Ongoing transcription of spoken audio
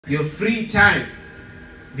your free time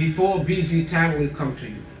before busy time will come to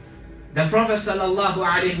you. The Prophet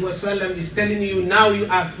ﷺ is telling you now you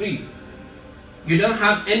are free. You don't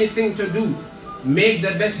have anything to do. Make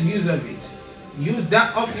the best use of it. Use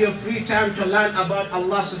that of your free time to learn about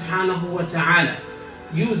Allah subhanahu wa ta'ala.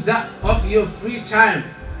 Use that of your free time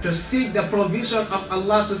to seek the provision of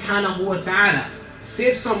Allah subhanahu wa ta'ala.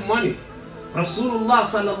 Save some money. Rasulullah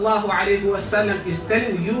sallallahu alayhi wa sallam is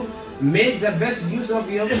telling you, make the best use of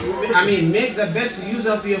your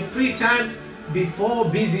free time before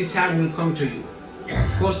busy time will come to you.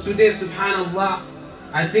 Because today, subhanallah,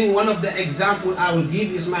 I think one of the examples I will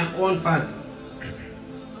give is my own father.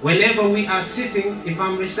 Whenever we are sitting, if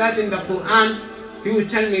I'm reciting the Quran, he will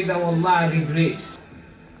tell me that, wallah, I regret.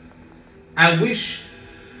 I wish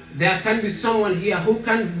there can be someone here who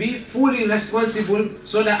can be fully responsible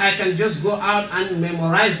so that I can just go out and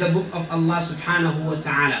memorize the book of Allah subhanahu wa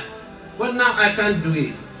ta'ala. But now I can't do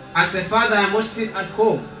it. As a father, I must sit at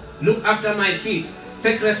home, look after my kids,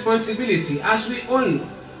 take responsibility, as we all know.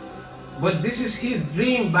 But this is his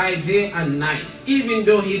dream by day and night. Even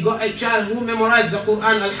though he got a child who memorized the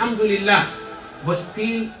Quran, alhamdulillah, but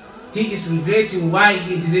still he is regretting why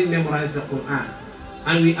he didn't memorize the Quran.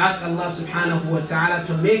 And we ask Allah subhanahu wa ta'ala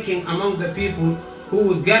to make him among the people who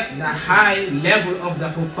will get the high level of the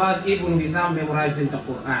Huffaz even without memorizing the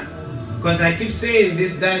Quran. Because I keep saying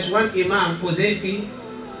this, there is one Imam, Hudayfi,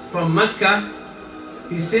 from Mecca,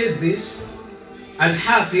 he says this,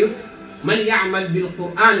 Al-Hafiz, Man ya'mal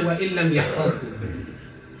bil-Quran wa illam yahfadhu.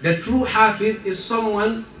 The true Hafiz is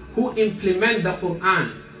someone who implements the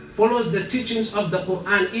Quran, follows the teachings of the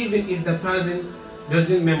Quran even if the person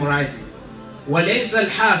doesn't memorize it. وَلَيْسَ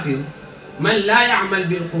الْحَافِظ مَنْ لَا يَعْمَلْ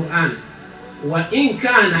بِالْقُرْآنِ وَإِنْ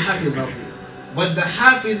كَانَ حَفِظَهُ. But the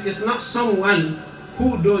Hafiz is not someone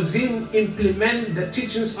who doesn't implement the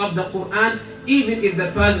teachings of the Quran even if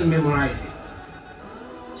the person memorizes it.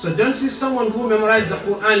 So don't see someone who memorizes the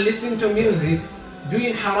Quran, listening to music,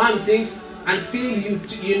 doing haram things, and still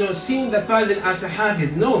seeing the person as a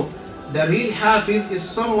Hafiz. No, the real Hafiz is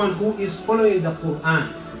someone who is following the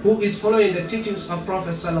Quran, who is following the teachings of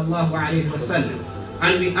Prophet sallallahu alaihi wasallam.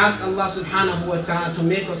 And we ask Allah subhanahu wa ta'ala to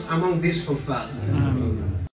make us among these Huffaz.